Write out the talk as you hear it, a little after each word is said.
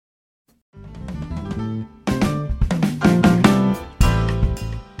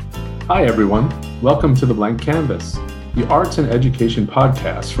Hi, everyone. Welcome to The Blank Canvas, the arts and education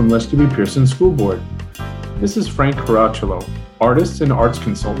podcast from Lester B. Pearson School Board. This is Frank Caracciolo, artist and arts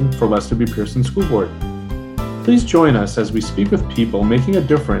consultant for Lester B. Pearson School Board. Please join us as we speak with people making a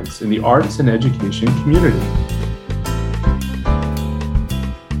difference in the arts and education community.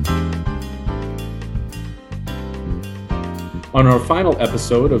 On our final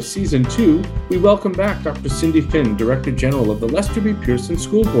episode of Season 2, we welcome back Dr. Cindy Finn, Director General of the Lester B. Pearson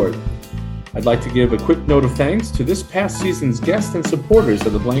School Board. I'd like to give a quick note of thanks to this past season's guests and supporters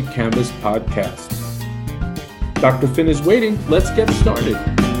of the Blank Canvas podcast. Dr. Finn is waiting. Let's get started.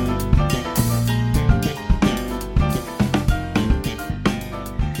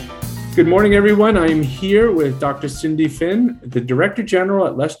 Good morning, everyone. I am here with Dr. Cindy Finn, the Director General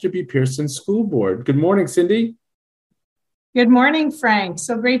at Lester B. Pearson School Board. Good morning, Cindy. Good morning, Frank.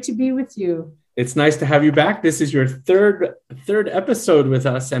 So great to be with you. It's nice to have you back. This is your third episode with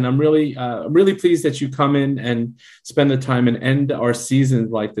us, and I'm really pleased that you come in and spend the time and end our season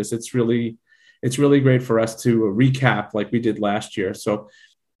like this. It's really great for us to recap like we did last year. So,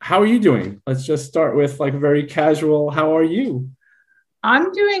 how are you doing? Let's just start with like very casual. How are you?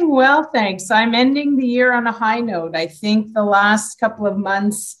 I'm doing well, thanks. I'm ending the year on a high note. I think the last couple of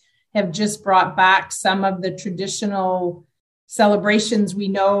months have just brought back some of the traditional celebrations we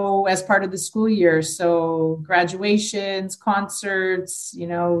know as part of the school year. So graduations, concerts,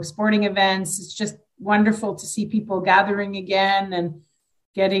 sporting events. It's just wonderful to see people gathering again and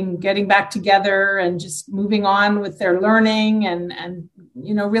getting back together and just moving on with their learning and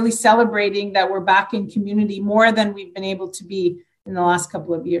really celebrating that we're back in community more than we've been able to be in the last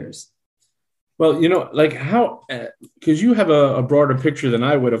couple of years. Well, how, because you have a broader picture than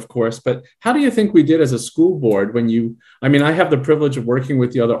I would, of course, but how do you think we did as a school board I have the privilege of working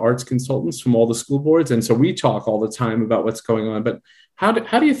with the other arts consultants from all the school boards. And so we talk all the time about what's going on, but how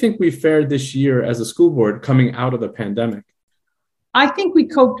do you think we fared this year as a school board coming out of the pandemic? I think we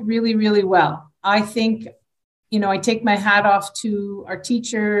coped really, really well. I think, I take my hat off to our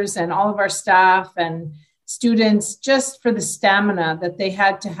teachers and all of our staff and students just for the stamina that they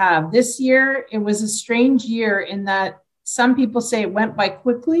had to have. This year, it was a strange year in that some people say it went by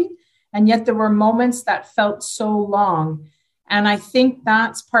quickly, and yet there were moments that felt so long. And I think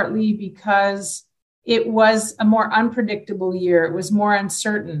that's partly because it was a more unpredictable year. It was more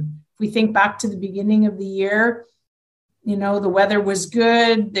uncertain. If we think back to the beginning of the year, the weather was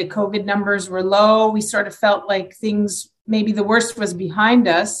good, the COVID numbers were low. We sort of felt like maybe the worst was behind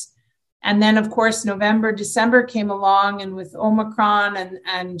us. And then, of course, November, December came along and with Omicron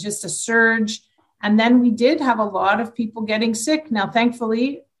and just a surge. And then we did have a lot of people getting sick. Now,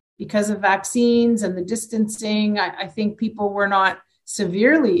 thankfully, because of vaccines and the distancing, I think people were not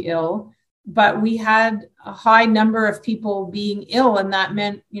severely ill, but we had a high number of people being ill. And that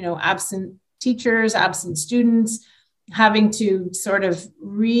meant, absent teachers, absent students, having to sort of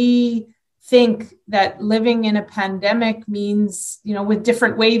think that living in a pandemic means, with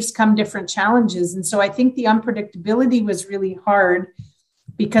different waves come different challenges. And so I think the unpredictability was really hard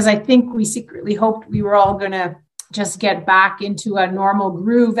because I think we secretly hoped we were all going to just get back into a normal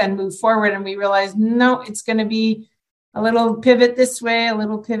groove and move forward. And we realized, no, it's going to be a little pivot this way, a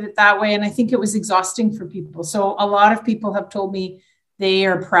little pivot that way. And I think it was exhausting for people. So a lot of people have told me they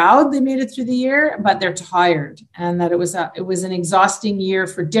are proud they made it through the year, but they're tired, and that it was an exhausting year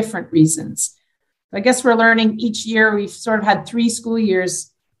for different reasons. I guess we're learning each year. We've sort of had 3 school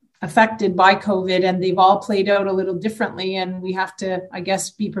years affected by COVID, and they've all played out a little differently. And we have to, I guess,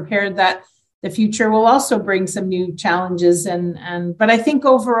 be prepared that the future will also bring some new challenges. But I think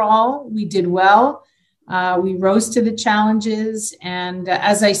overall we did well. We rose to the challenges, and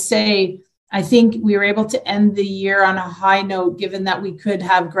as I say, I think we were able to end the year on a high note, given that we could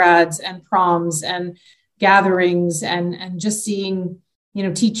have grads and proms and gatherings and just seeing,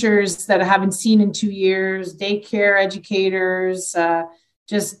 teachers that I haven't seen in 2 years, daycare educators,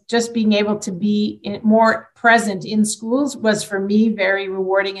 just being able to be more present in schools was for me very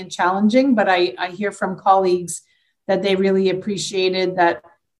rewarding and challenging. But I hear from colleagues that they really appreciated that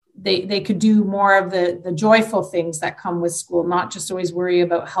they could do more of the joyful things that come with school, not just always worry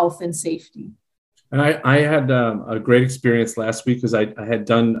about health and safety. And I had a great experience last week because I had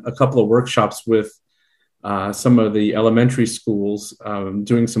done a couple of workshops with some of the elementary schools,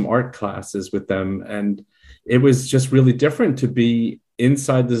 doing some art classes with them. And it was just really different to be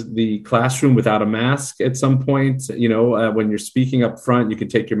inside the classroom without a mask at some point. When you're speaking up front, you can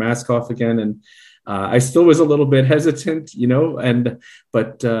take your mask off again. And I still was a little bit hesitant,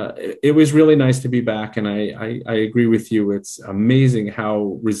 but it was really nice to be back. And I agree with you. It's amazing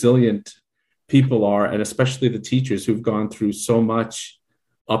how resilient people are, and especially the teachers who've gone through so much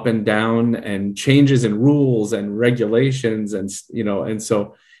up and down and changes in rules and regulations. And, and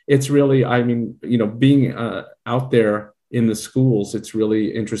so it's really, I mean, being out there in the schools, it's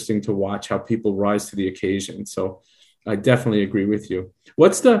really interesting to watch how people rise to the occasion. So I definitely agree with you.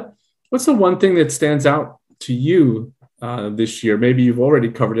 What's the one thing that stands out to you this year? Maybe you've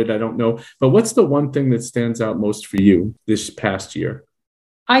already covered it, I don't know. But what's the one thing that stands out most for you this past year?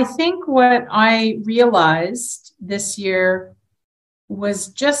 I think what I realized this year was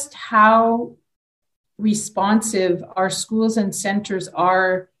just how responsive our schools and centers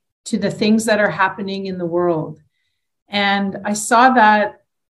are to the things that are happening in the world. And I saw that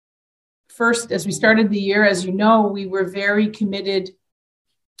first as we started the year. As you know, we were very committed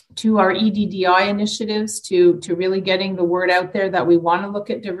to our EDDI initiatives, to really getting the word out there that we want to look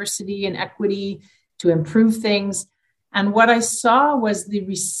at diversity and equity to improve things. And what I saw was the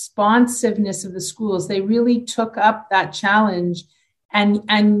responsiveness of the schools. They really took up that challenge.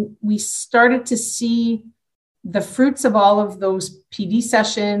 And we started to see the fruits of all of those PD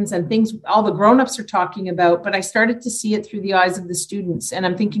sessions and things all the grownups are talking about, but I started to see it through the eyes of the students. And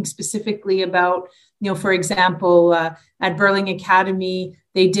I'm thinking specifically about, for example, at Burling Academy,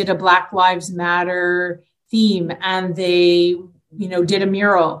 they did a Black Lives Matter theme, and they, did a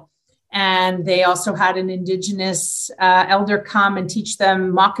mural. And they also had an Indigenous elder come and teach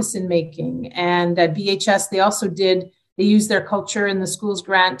them moccasin making. And at BHS, they used their culture in the schools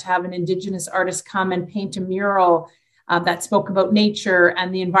grant to have an Indigenous artist come and paint a mural that spoke about nature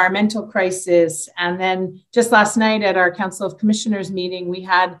and the environmental crisis. And then just last night at our Council of Commissioners meeting, we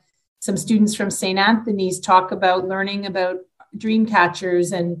had some students from St. Anthony's talk about learning about dream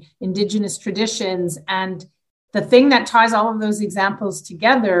catchers and Indigenous traditions. And the thing that ties all of those examples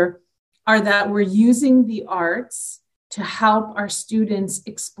together are that we're using the arts to help our students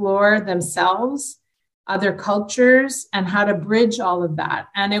explore themselves, other cultures, and how to bridge all of that.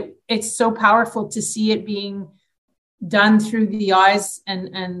 And it's so powerful to see it being done through the eyes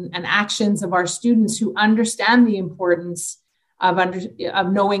and actions of our students who understand the importance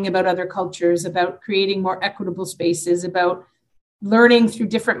of knowing about other cultures, about creating more equitable spaces, about learning through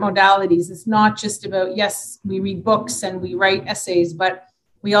different modalities. It's not just about, yes, we read books and we write essays, but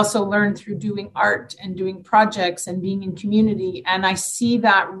we also learn through doing art and doing projects and being in community. And I see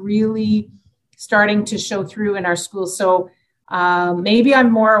that really starting to show through in our schools. So maybe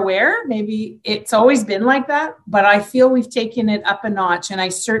I'm more aware, maybe it's always been like that, but I feel we've taken it up a notch. And I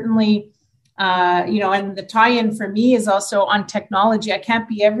certainly, and the tie-in for me is also on technology. I can't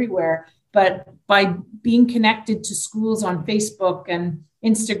be everywhere, but by being connected to schools on Facebook and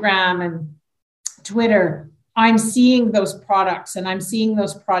Instagram and Twitter, I'm seeing those products and I'm seeing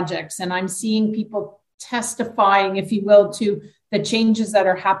those projects and I'm seeing people testifying, if you will, to the changes that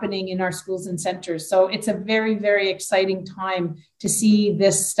are happening in our schools and centers. So it's a very, very exciting time to see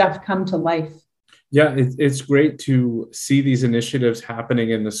this stuff come to life. Yeah, it's great to see these initiatives happening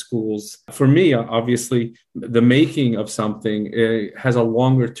in the schools. For me, obviously, the making of something has a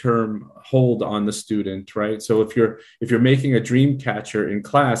longer term hold on the student, right? So if you're making a dream catcher in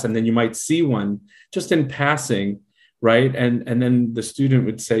class, and then you might see one just in passing, right? And then the student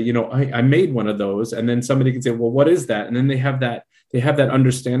would say, I made one of those. And then somebody could say, well, what is that? And then they have that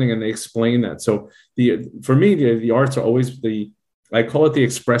understanding and they explain that. So for me, the arts are always I call it the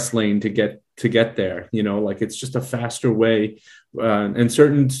express lane to get there, like it's just a faster way. And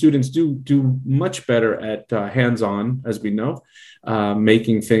certain students do much better at hands-on, as we know,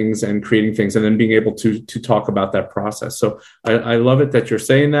 making things and creating things, and then being able to talk about that process. So I love it that you're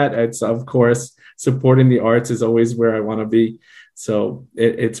saying that. It's, of course, supporting the arts is always where I want to be. So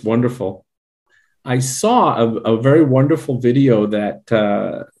it's wonderful. I saw a very wonderful video that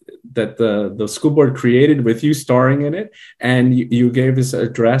the school board created with you starring in it, and you gave this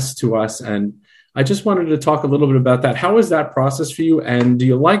address to us, and I just wanted to talk a little bit about that. How is that process for you, and do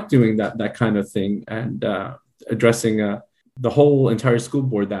you like doing that kind of thing and addressing the whole entire school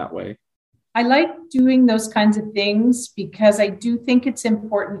board that way? I like doing those kinds of things because I do think it's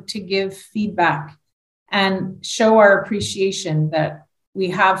important to give feedback and show our appreciation that we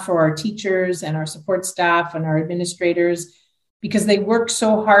have for our teachers and our support staff and our administrators, because they work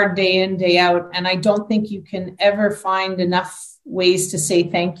so hard day in, day out. And I don't think you can ever find enough ways to say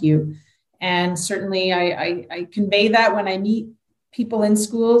thank you. And certainly I convey that when I meet people in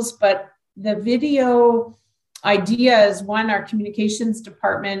schools, but the video idea is one, our communications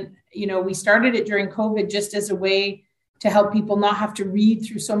department, we started it during COVID just as a way to help people not have to read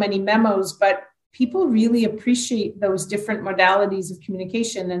through so many memos, but people really appreciate those different modalities of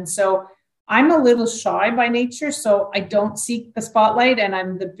communication. And so I'm a little shy by nature, so I don't seek the spotlight, and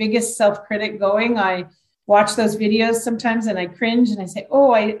I'm the biggest self-critic going. I watch those videos sometimes and I cringe and I say,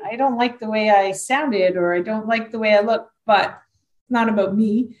 oh, I don't like the way I sounded, or I don't like the way I look, but it's not about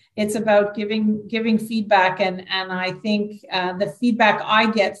me. It's about giving feedback. And I think the feedback I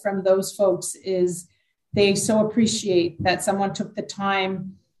get from those folks is they so appreciate that someone took the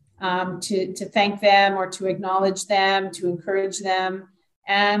time to thank them or to acknowledge them, to encourage them.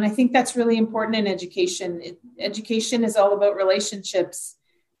 And I think that's really important in education. Education is all about relationships.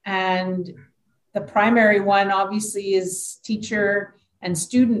 And the primary one, obviously, is teacher and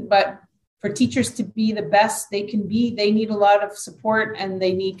student. But for teachers to be the best they can be, they need a lot of support, and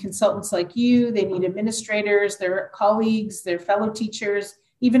they need consultants like you. They need administrators, their colleagues, their fellow teachers,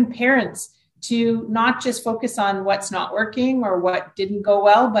 even parents, to not just focus on what's not working or what didn't go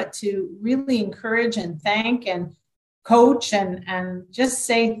well, but to really encourage and thank and coach and just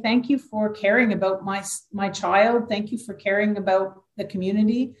say, thank you for caring about my child. Thank you for caring about the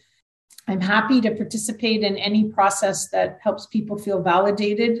community. I'm happy to participate in any process that helps people feel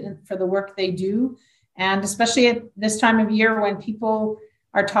validated for the work they do. And especially at this time of year when people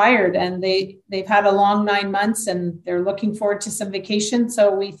are tired and they've had a long 9 months and they're looking forward to some vacation.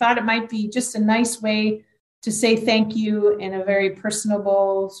 So we thought it might be just a nice way to say thank you in a very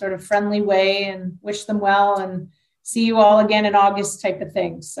personable, sort of friendly way, and wish them well and see you all again in August type of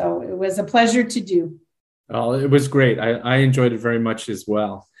thing. So it was a pleasure to do. Oh, it was great. I enjoyed it very much as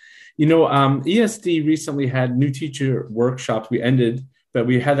well. ESD recently had new teacher workshops. We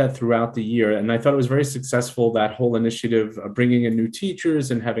had that throughout the year. And I thought it was very successful, that whole initiative of bringing in new teachers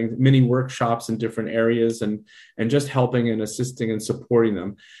and having mini workshops in different areas and just helping and assisting and supporting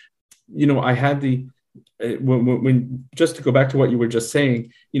them. I had when just to go back to what you were just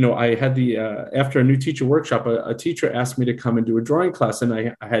saying, I had after a new teacher workshop, a teacher asked me to come and do a drawing class. And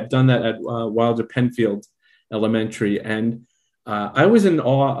I had done that at Wilder Penfield Elementary. And I was in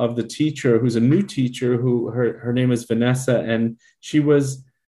awe of the teacher, who's a new teacher, who her name is Vanessa. And she was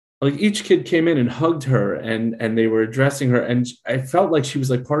like, each kid came in and hugged her and they were addressing her. And I felt like she was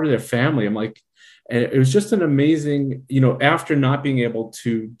like part of their family. I'm like, and it was just an amazing, after not being able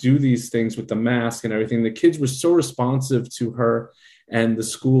to do these things with the mask and everything, the kids were so responsive to her and the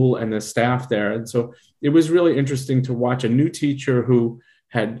school and the staff there. And so it was really interesting to watch a new teacher who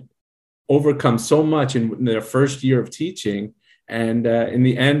had overcome so much in their first year of teaching. And in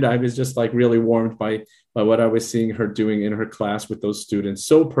the end, I was just like really warmed by what I was seeing her doing in her class with those students.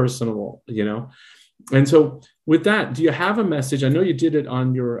 So personal, And so with that, do you have a message? I know you did it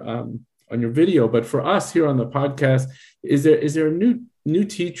on your video, but for us here on the podcast, is there a new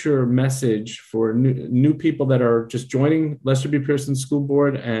teacher message for new people that are just joining Lester B. Pearson School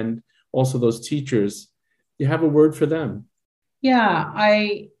Board, and also those teachers? Do you have a word for them? Yeah,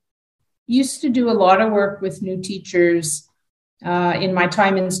 I used to do a lot of work with new teachers in my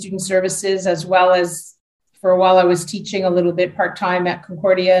time in student services, as well as for a while I was teaching a little bit part-time at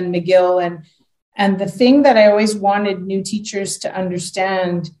Concordia and McGill. And the thing that I always wanted new teachers to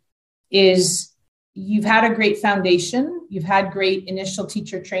understand is you've had a great foundation, you've had great initial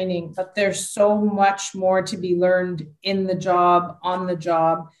teacher training, but there's so much more to be learned in the job, on the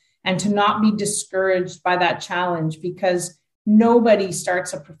job, and to not be discouraged by that challenge, because nobody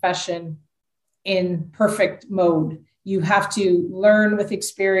starts a profession in perfect mode. You have to learn with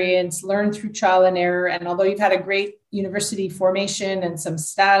experience, learn through trial and error. And although you've had a great university formation and some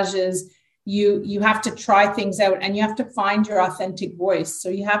stages, you have to try things out and you have to find your authentic voice. So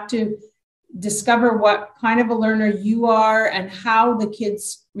you have to discover what kind of a learner you are and how the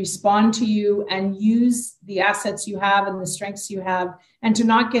kids respond to you, and use the assets you have and the strengths you have, and to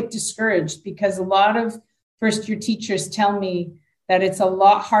not get discouraged, because a lot of first-year teachers tell me that it's a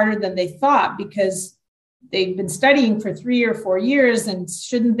lot harder than they thought, because they've been studying for 3 or 4 years, and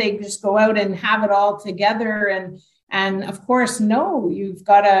shouldn't they just go out and have it all together? And of course, no, you've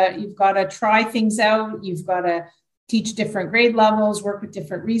got to try things out. You've got to teach different grade levels, work with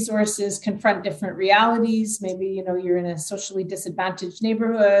different resources, confront different realities. Maybe, you're in a socially disadvantaged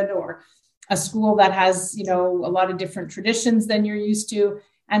neighborhood or a school that has, a lot of different traditions than you're used to.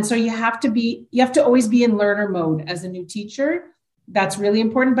 And so you have to always be in learner mode as a new teacher. That's really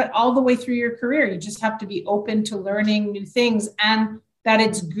important, but all the way through your career, you just have to be open to learning new things, and that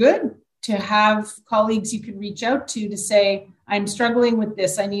it's good to have colleagues you can reach out to say, I'm struggling with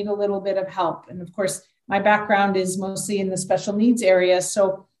this. I need a little bit of help. And of course, my background is mostly in the special needs area.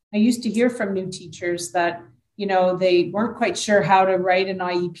 So I used to hear from new teachers that, they weren't quite sure how to write an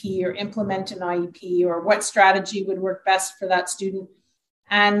IEP or implement an IEP, or what strategy would work best for that student.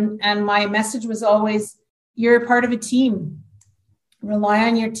 And my message was always, you're a part of a team. rely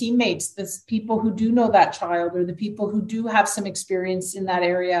on your teammates, the people who do know that child or the people who do have some experience in that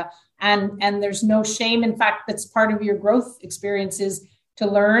area. And there's no shame. In fact, that's part of your growth experiences, to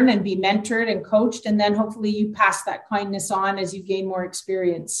learn and be mentored and coached. And then hopefully you pass that kindness on as you gain more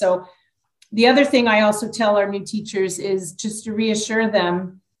experience. So the other thing I also tell our new teachers is just to reassure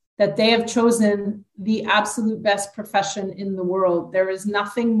them that they have chosen the absolute best profession in the world. There is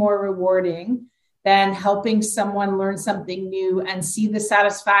nothing more rewarding than helping someone learn something new and see the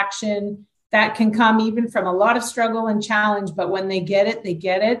satisfaction that can come even from a lot of struggle and challenge. But when they get it, they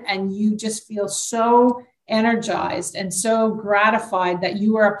get it. And you just feel so energized and so gratified that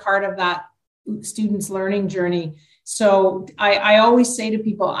you are a part of that student's learning journey. So I always say to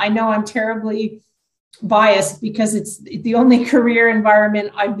people, I know I'm terribly biased because it's the only career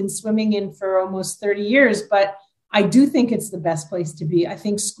environment I've been swimming in for almost 30 years, but I do think it's the best place to be. I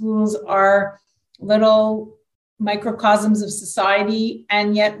think schools are little microcosms of society,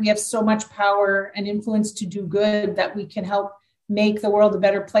 and yet we have so much power and influence to do good that we can help make the world a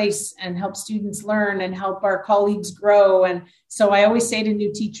better place and help students learn and help our colleagues grow. And so I always say to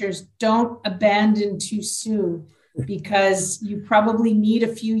new teachers, don't abandon too soon, because you probably need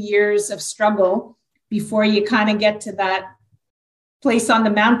a few years of struggle before you kind of get to that place on the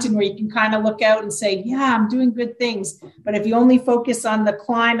mountain where you can kind of look out and say, yeah, I'm doing good things. But if you only focus on the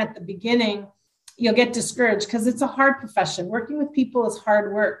climb at the beginning, you'll get discouraged, because it's a hard profession. Working with people is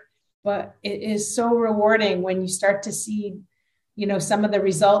hard work, but it is so rewarding when you start to see, you know, some of the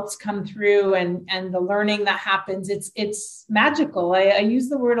results come through and the learning that happens. It's magical. I use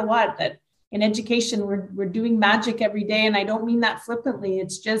the word a lot, that in education, we're doing magic every day. And I don't mean that flippantly.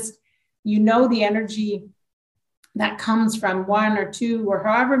 It's just, you know, the energy that comes from one or two or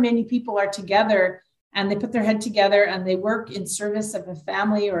however many people are together, and they put their head together and they work in service of a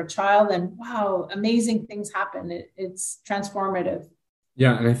family or a child, and wow, amazing things happen. It's transformative.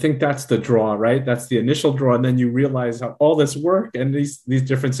 Yeah, and I think that's the draw, right? That's the initial draw, and then you realize how all this work and these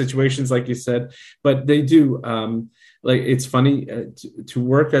different situations, like you said, but they do. Like, it's funny to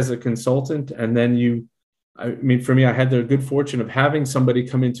work as a consultant, and then I mean, for me, I had the good fortune of having somebody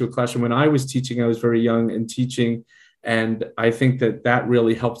come into a classroom when I was teaching. I was very young and teaching, and I think that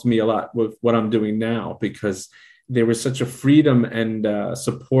really helped me a lot with what I'm doing now, because there was such a freedom and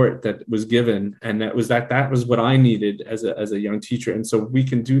support that was given, and that was what I needed as a young teacher. And so we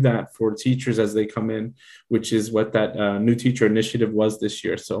can do that for teachers as they come in, which is what that new teacher initiative was this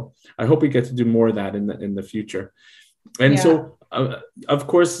year. So I hope we get to do more of that in the future. And so, of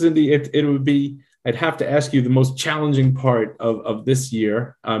course, Cindy, it would be, I'd have to ask you the most challenging part of this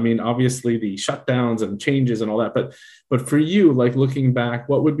year. I mean, obviously the shutdowns and changes and all that, but for you, like looking back,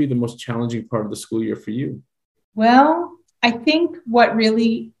 what would be the most challenging part of the school year for you? Well, I think what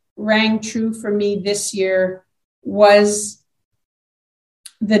really rang true for me this year was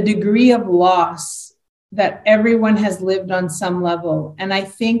the degree of loss that everyone has lived on some level. And I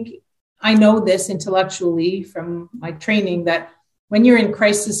think I know this intellectually from my training, that when you're in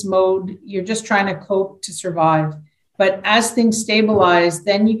crisis mode, you're just trying to cope to survive. But as things stabilize,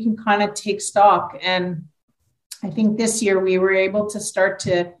 then you can kind of take stock. And I think this year we were able to start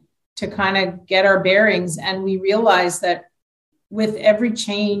to kind of get our bearings. And we realized that with every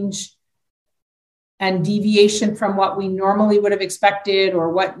change and deviation from what we normally would have expected or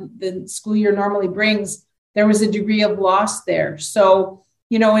what the school year normally brings, there was a degree of loss there. So,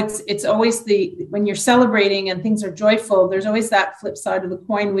 you know, it's always when you're celebrating and things are joyful, there's always that flip side of the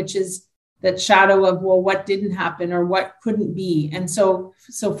coin, which is that shadow of, well, what didn't happen or what couldn't be. And so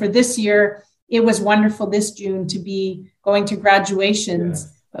for this year, it was wonderful this June to be going to graduations.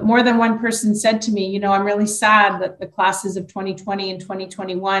 Yeah. But more than one person said to me, you know, I'm really sad that the classes of 2020 and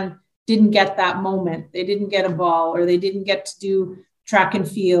 2021 didn't get that moment. They didn't get a ball, or they didn't get to do track and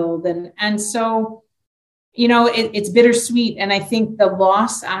field. And so, you know, it's bittersweet. And I think the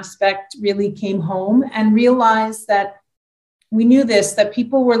loss aspect really came home, and realized that we knew that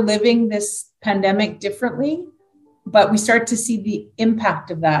people were living this pandemic differently, but we start to see the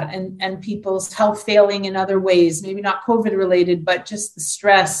impact of that and people's health failing in other ways, maybe not COVID related, but just the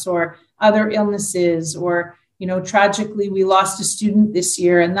stress or other illnesses, or, you know, tragically, we lost a student this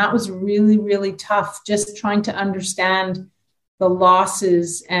year, and that was really, really tough, just trying to understand the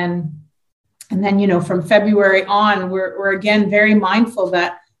losses. And then, you know, from February on, we're again very mindful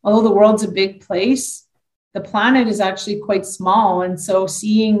that although the world's a big place, the planet is actually quite small. And so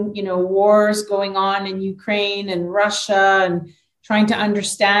seeing, you know, wars going on in Ukraine and Russia, and trying to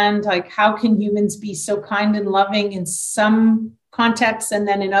understand, like, how can humans be so kind and loving in some contexts, and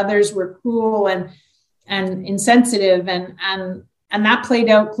then in others we're cruel and insensitive, and that played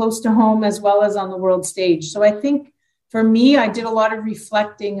out close to home as well as on the world stage. So I think for me, I did a lot of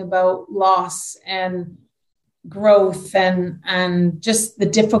reflecting about loss and growth and just the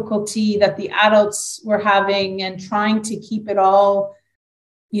difficulty that the adults were having and trying to keep it all,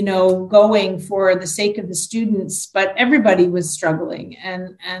 going for the sake of the students. But everybody was struggling,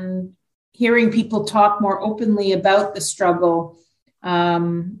 and hearing people talk more openly about the struggle.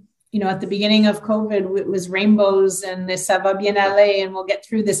 At the beginning of COVID, it was rainbows and the ça va bien aller, and we'll get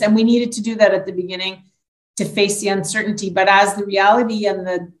through this. And we needed to do that at the beginning to face the uncertainty. But as the reality and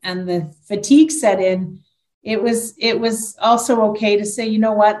the fatigue set in, it was also okay to say, you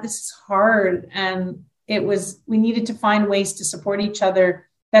know what, this is hard. And we needed to find ways to support each other.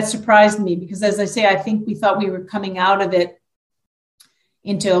 That surprised me because, as I say, I think we thought we were coming out of it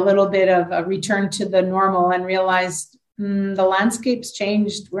into a little bit of a return to the normal and realized the landscape's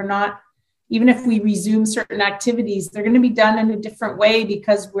changed. We're not, even if we resume certain activities, they're going to be done in a different way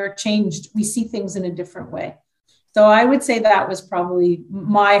because we're changed. We see things in a different way. So I would say that was probably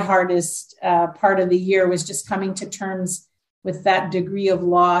my hardest part of the year, was just coming to terms with that degree of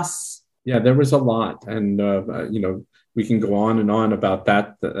loss. Yeah, there was a lot. And, we can go on and on about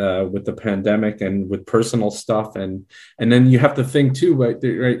that with the pandemic and with personal stuff. And then you have to think too, right?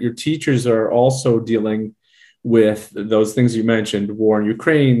 Your teachers are also dealing with those things you mentioned, war in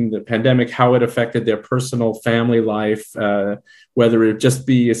Ukraine, the pandemic, how it affected their personal family life, whether it just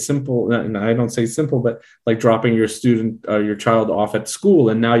be as simple, and I don't say simple, but like dropping your your child off at school,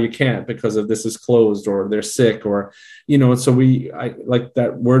 and now you can't because of this is closed or they're sick, or, so I like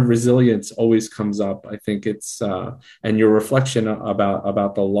that word resilience always comes up. I think it's, and your reflection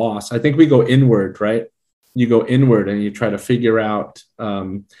about the loss. I think we go inward, right? You go inward and you try to figure out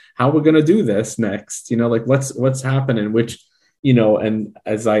how we're going to do this next, like what's happening, which, and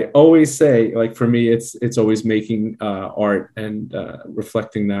as I always say, like for me, it's always making art and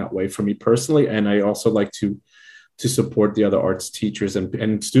reflecting that way for me personally. And I also like to support the other arts teachers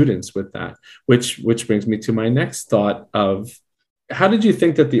and students with that, which brings me to my next thought of how did you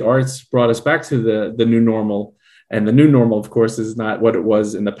think that the arts brought us back to the new normal? And the new normal, of course, is not what it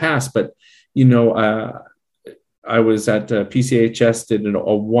was in the past, but, I was at PCHS, did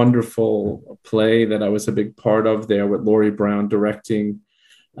a wonderful play that I was a big part of there with Laurie Brown directing,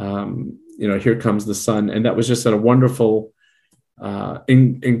 Here Comes the Sun. And that was just a wonderful,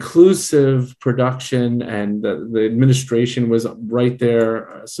 inclusive production. And the administration was right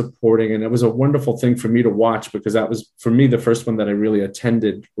there supporting. And it was a wonderful thing for me to watch, because that was, for me, the first one that I really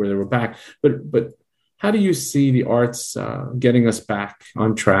attended where they were back. But how do you see the arts getting us back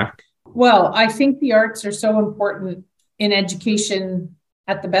on track? Well, I think the arts are so important in education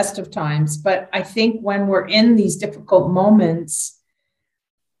at the best of times. But I think when we're in these difficult moments,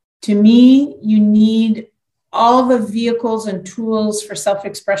 to me, you need all the vehicles and tools for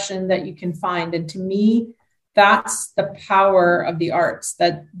self-expression that you can find. And to me, that's the power of the arts,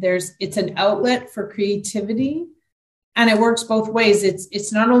 that it's an outlet for creativity. And it works both ways.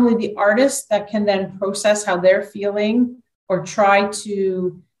 It's not only the artist that can then process how they're feeling or try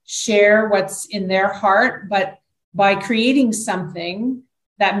to share what's in their heart, but by creating something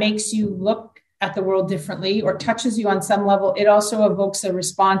that makes you look at the world differently or touches you on some level, it also evokes a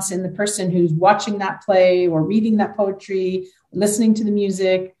response in the person who's watching that play or reading that poetry, listening to the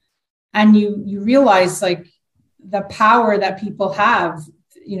music. And you realize like the power that people have,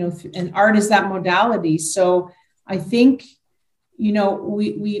 and art is that modality. So I think,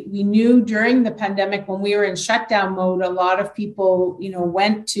 we knew during the pandemic, when we were in shutdown mode, a lot of people,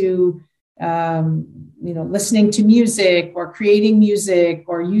 went to, listening to music or creating music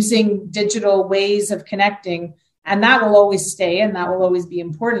or using digital ways of connecting. And that will always stay and that will always be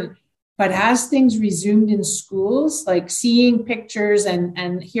important. But as things resumed in schools, like seeing pictures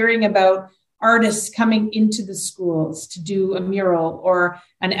and hearing about artists coming into the schools to do a mural, or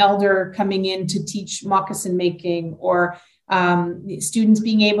an elder coming in to teach moccasin making, or students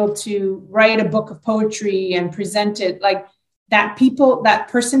being able to write a book of poetry and present it, like that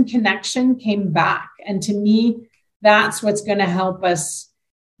person connection came back. And to me, that's what's going to help us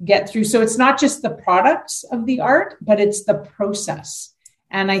get through. So it's not just the products of the art, but it's the process.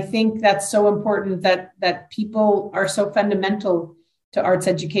 And I think that's so important that people are so fundamental to arts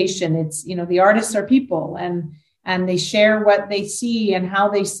education. It's, the artists are people and they share what they see and how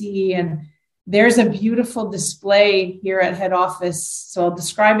they see. And there's a beautiful display here at head office. So I'll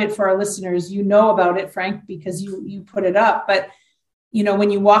describe it for our listeners. You know about it, Frank, because you put it up. But,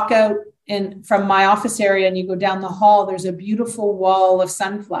 when you walk out from my office area and you go down the hall, there's a beautiful wall of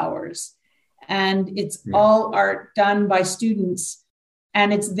sunflowers. And it's all art done by students.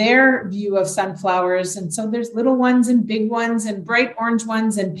 And it's their view of sunflowers. And so there's little ones and big ones and bright orange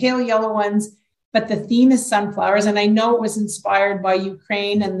ones and pale yellow ones. but the theme is sunflowers. And I know it was inspired by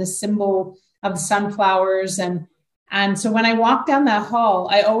Ukraine and the symbol of sunflowers. And so when I walk down that hall,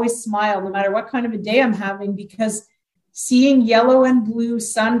 I always smile no matter what kind of a day I'm having, because seeing yellow and blue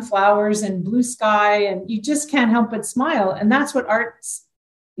sunflowers and blue sky, and you just can't help but smile. And that's what arts,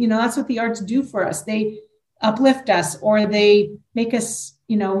 that's what the arts do for us. They uplift us, or they make us,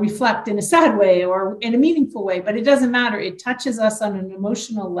 reflect in a sad way or in a meaningful way, but it doesn't matter. It touches us on an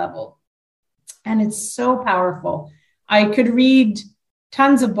emotional level. And it's so powerful. I could read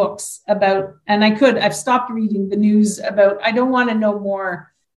tons of books about, and I've stopped reading the news about, I don't want to know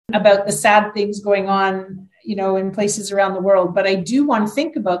more about the sad things going on, in places around the world, but I do want to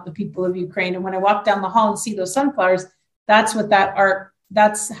think about the people of Ukraine. And when I walk down the hall and see those sunflowers, that's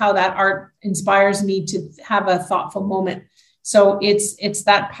how that art inspires me to have a thoughtful moment. So it's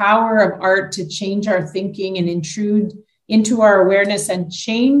that power of art to change our thinking and intrude into our awareness and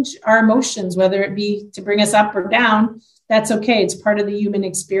change our emotions, whether it be to bring us up or down. That's okay. It's part of the human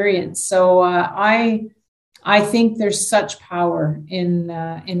experience. So I think there's such power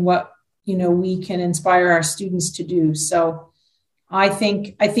in what we can inspire our students to do. So I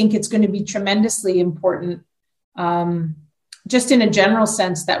think it's going to be tremendously important, just in a general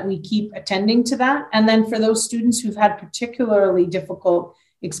sense, that we keep attending to that. And then for those students who've had particularly difficult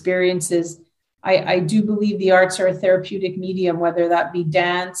experiences, I do believe the arts are a therapeutic medium, whether that be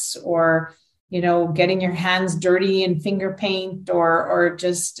dance or, getting your hands dirty in finger paint or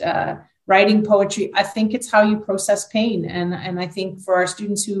just writing poetry. I think it's how you process pain. And I think for our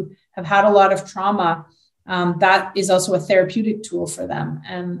students who have had a lot of trauma, that is also a therapeutic tool for them.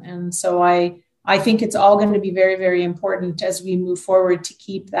 And so I think it's all going to be very, very important as we move forward to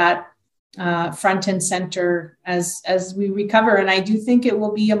keep that front and center as we recover. And I do think it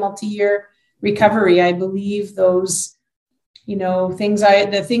will be a multi-year recovery. I believe those, the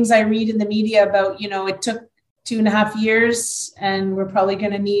things I read in the media about, it took 2.5 years, and we're probably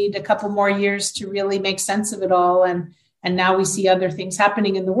going to need a couple more years to really make sense of it all. And now we see other things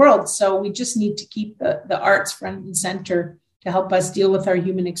happening in the world. So we just need to keep the arts front and center to help us deal with our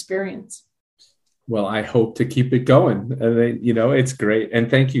human experience. Well, I hope to keep it going. And it's great. And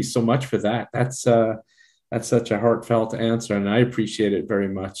thank you so much for that. That's such a heartfelt answer, and I appreciate it very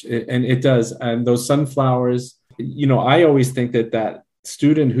much. And it does. And those sunflowers, I always think that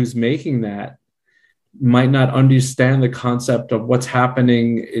student who's making that might not understand the concept of what's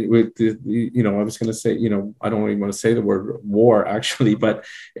happening with I was going to say, I don't even want to say the word war actually, but,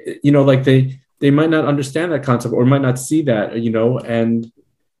 they might not understand that concept or might not see that,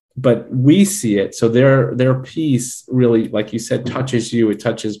 but we see it. So their piece really, like you said, touches you, it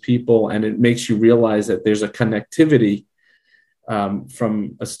touches people, and it makes you realize that there's a connectivity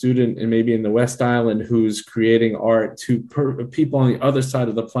from a student and maybe in the West Island who's creating art to people on the other side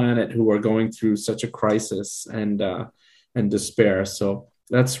of the planet who are going through such a crisis and despair. So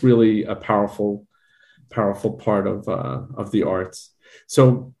that's really a powerful part of the arts.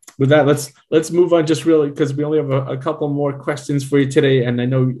 So with that, let's move on just really, because we only have a couple more questions for you today. And I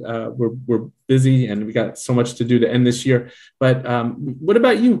know we're busy and we got so much to do to end this year. But what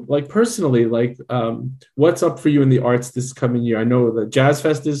about you, like personally, what's up for you in the arts this coming year? I know the Jazz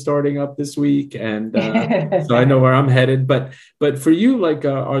Fest is starting up this week, and so I know where I'm headed. But for you,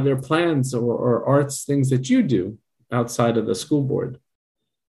 are there plans or arts things that you do outside of the school board?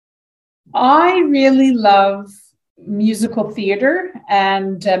 I really love musical theater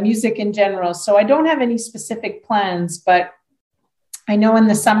and music in general. So I don't have any specific plans, but I know in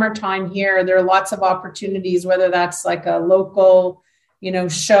the summertime here, there are lots of opportunities, whether that's like a local,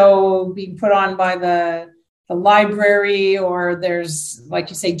 show being put on by the library, or there's, like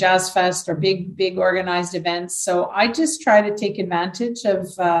you say, Jazz Fest or big organized events. So I just try to take advantage of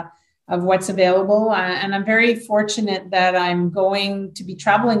what's available. And I'm very fortunate that I'm going to be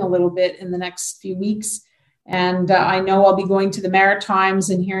traveling a little bit in the next few weeks. And I know I'll be going to the Maritimes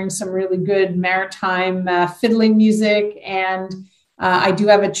and hearing some really good maritime fiddling music. And I do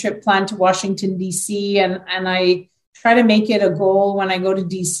have a trip planned to Washington, D.C. And I try to make it a goal when I go to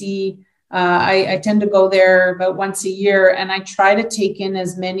D.C. I tend to go there about once a year, and I try to take in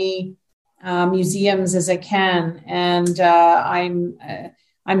as many museums as I can. And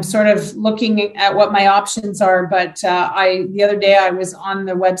I'm sort of looking at what my options are. But the other day I was on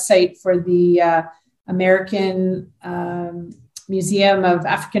the website for the American Museum of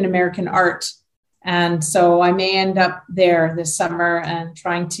African American Art. And so I may end up there this summer and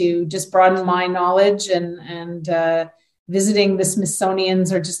trying to just broaden my knowledge, and visiting the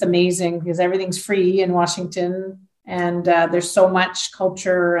Smithsonian's are just amazing because everything's free in Washington, and there's so much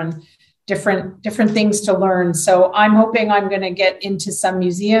culture and different things to learn. So I'm hoping I'm going to get into some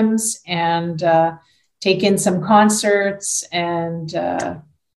museums and take in some concerts and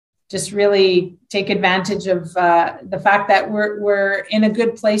just really take advantage of the fact that we're in a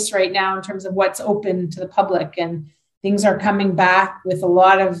good place right now in terms of what's open to the public, and things are coming back with a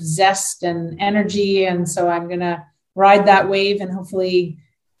lot of zest and energy. And so I'm going to ride that wave and hopefully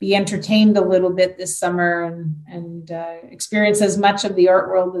be entertained a little bit this summer and experience as much of the art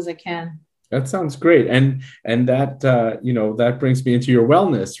world as I can. That sounds great. And that, that brings me into your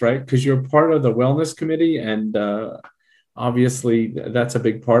wellness, right? Because you're part of the wellness committee, and obviously that's a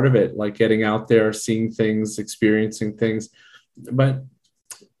big part of it, like getting out there, seeing things, experiencing things. But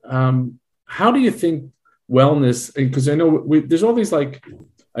how do you think wellness, because I know there's all these like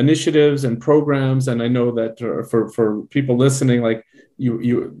initiatives and programs, and I know that for people listening, like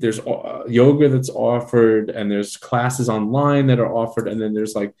there's yoga that's offered, and there's classes online that are offered, and then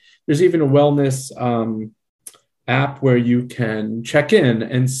there's even a wellness app where you can check in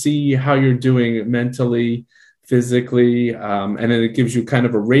and see how you're doing mentally, physically, and then it gives you kind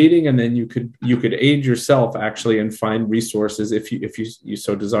of a rating, and then you could aid yourself actually and find resources if you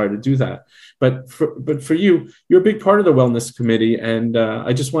so desire to do that. But for you, you're a big part of the wellness committee, and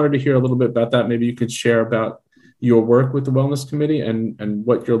I just wanted to hear a little bit about that. Maybe you could share about your work with the wellness committee and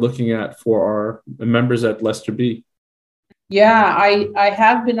what you're looking at for our members at Lester B. Yeah, I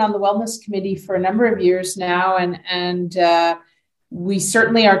have been on the wellness committee for a number of years now, and we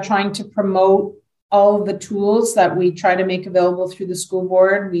certainly are trying to promote all of the tools that we try to make available through the school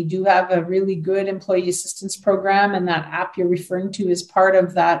board. We do have a really good employee assistance program, and that app you're referring to is part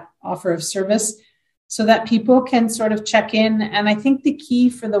of that offer of service so that people can sort of check in. And I think the key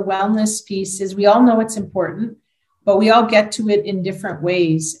for the wellness piece is we all know it's important, but we all get to it in different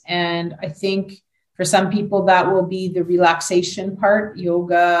ways. And I think for some people that will be the relaxation part,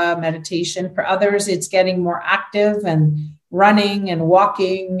 yoga, meditation. For others, it's getting more active and running and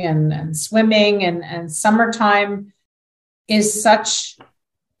walking and swimming, and summertime is such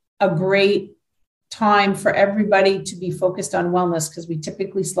a great time for everybody to be focused on wellness, because we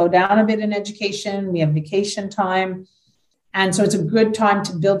typically slow down a bit in education. We have vacation time. And so it's a good time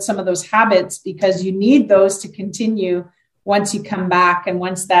to build some of those habits, because you need those to continue once you come back, and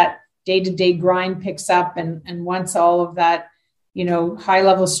once that day-to-day grind picks up, and once all of that high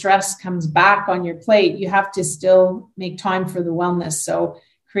level stress comes back on your plate, you have to still make time for the wellness. So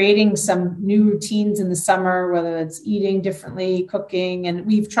creating some new routines in the summer, whether it's eating differently, cooking. And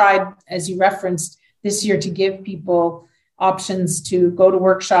we've tried, as you referenced, this year to give people options to go to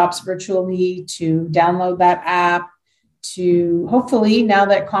workshops virtually, to download that app, to hopefully, now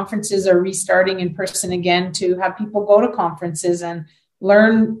that conferences are restarting in person again, to have people go to conferences and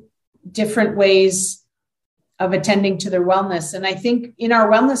learn different ways of attending to their wellness. And I think in our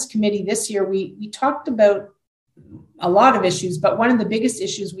wellness committee this year, we talked about a lot of issues, but one of the biggest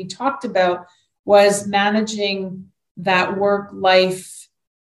issues we talked about was managing that work-life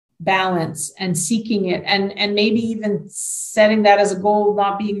balance and seeking it, and maybe even setting that as a goal,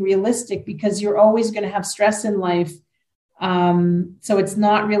 not being realistic, because you're always going to have stress in life. So it's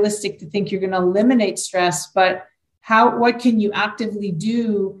not realistic to think you're going to eliminate stress, but what can you actively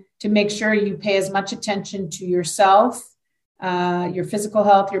do to make sure you pay as much attention to yourself, your physical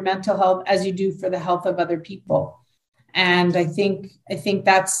health, your mental health, as you do for the health of other people. And I think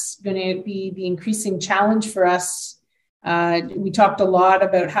that's going to be the increasing challenge for us. We talked a lot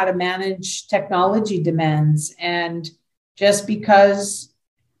about how to manage technology demands, and just because,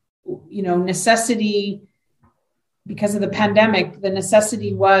 necessity, because of the pandemic, the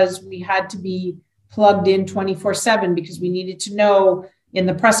necessity was we had to be plugged in 24/7, because we needed to know in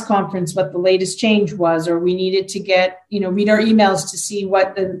the press conference what the latest change was, or we needed to get, read our emails to see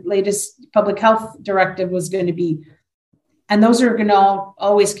what the latest public health directive was going to be. And those are going to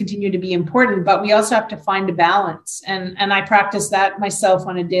always continue to be important, but we also have to find a balance. And I practice that myself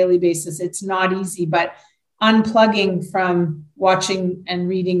on a daily basis. It's not easy, but unplugging from watching and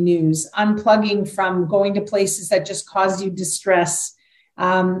reading news, unplugging from going to places that just cause you distress,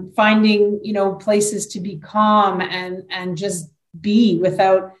 finding, places to be calm and just be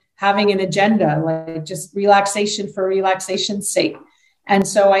without having an agenda, like just relaxation for relaxation's sake. And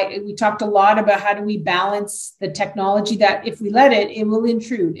so we talked a lot about how do we balance the technology that if we let it, it will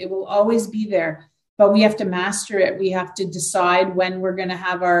intrude. It will always be there, but we have to master it. We have to decide when we're going to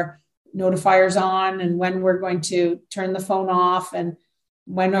have our notifiers on and when we're going to turn the phone off, and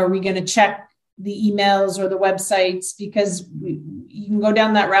when are we going to check the emails or the websites, because you can go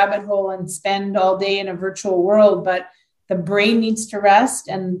down that rabbit hole and spend all day in a virtual world, but the brain needs to rest,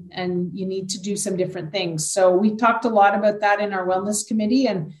 and you need to do some different things. So we talked a lot about that in our wellness committee,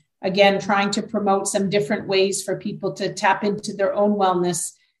 and again, trying to promote some different ways for people to tap into their own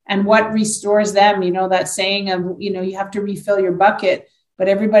wellness and what restores them. That saying of, you have to refill your bucket, but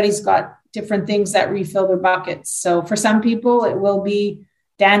everybody's got different things that refill their buckets. So for some people, it will be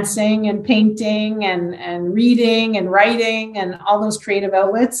dancing and painting and reading and writing and all those creative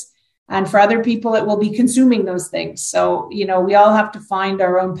outlets. And for other people, it will be consuming those things. So, we all have to find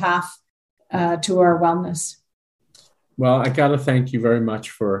our own path to our wellness. Well, I got to thank you very much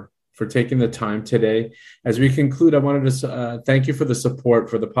for taking the time today. As we conclude, I wanted to thank you for the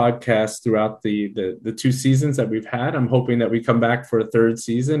support for the podcast throughout the 2 seasons that we've had. I'm hoping that we come back for a 3rd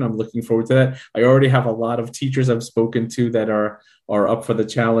season. I'm looking forward to that. I already have a lot of teachers I've spoken to that are up for the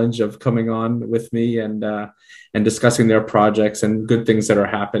challenge of coming on with me and discussing their projects and good things that are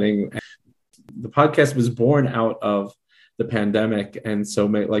happening. The podcast was born out of the pandemic. And so,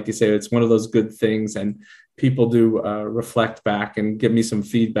 like you say, it's one of those good things, and people do reflect back and give me some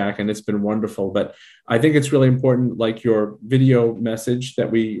feedback, and it's been wonderful. But I think it's really important, like your video message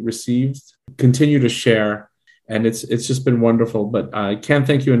that we received, continue to share. And it's just been wonderful. But I can't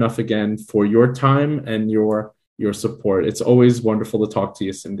thank you enough again for your time and your support. It's always wonderful to talk to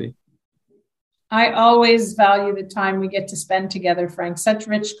you, Cindy. I always value the time we get to spend together, Frank. Such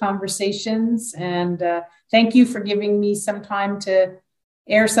rich conversations. And thank you for giving me some time to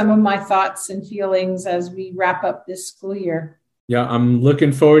air some of my thoughts and feelings as we wrap up this school year. Yeah, I'm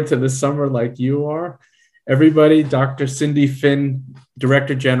looking forward to the summer like you are. Everybody, Dr. Cindy Finn,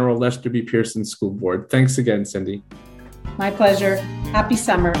 Director General, Lester B. Pearson School Board. Thanks again, Cindy. My pleasure. Happy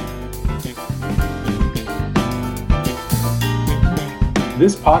summer.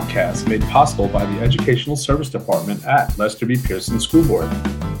 This podcast made possible by the Educational Service Department at Lester B. Pearson School Board.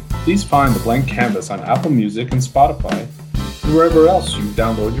 Please find The Blank Canvas on Apple Music and Spotify and wherever else you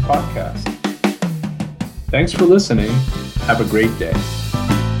download your podcast. Thanks for listening. Have a great day.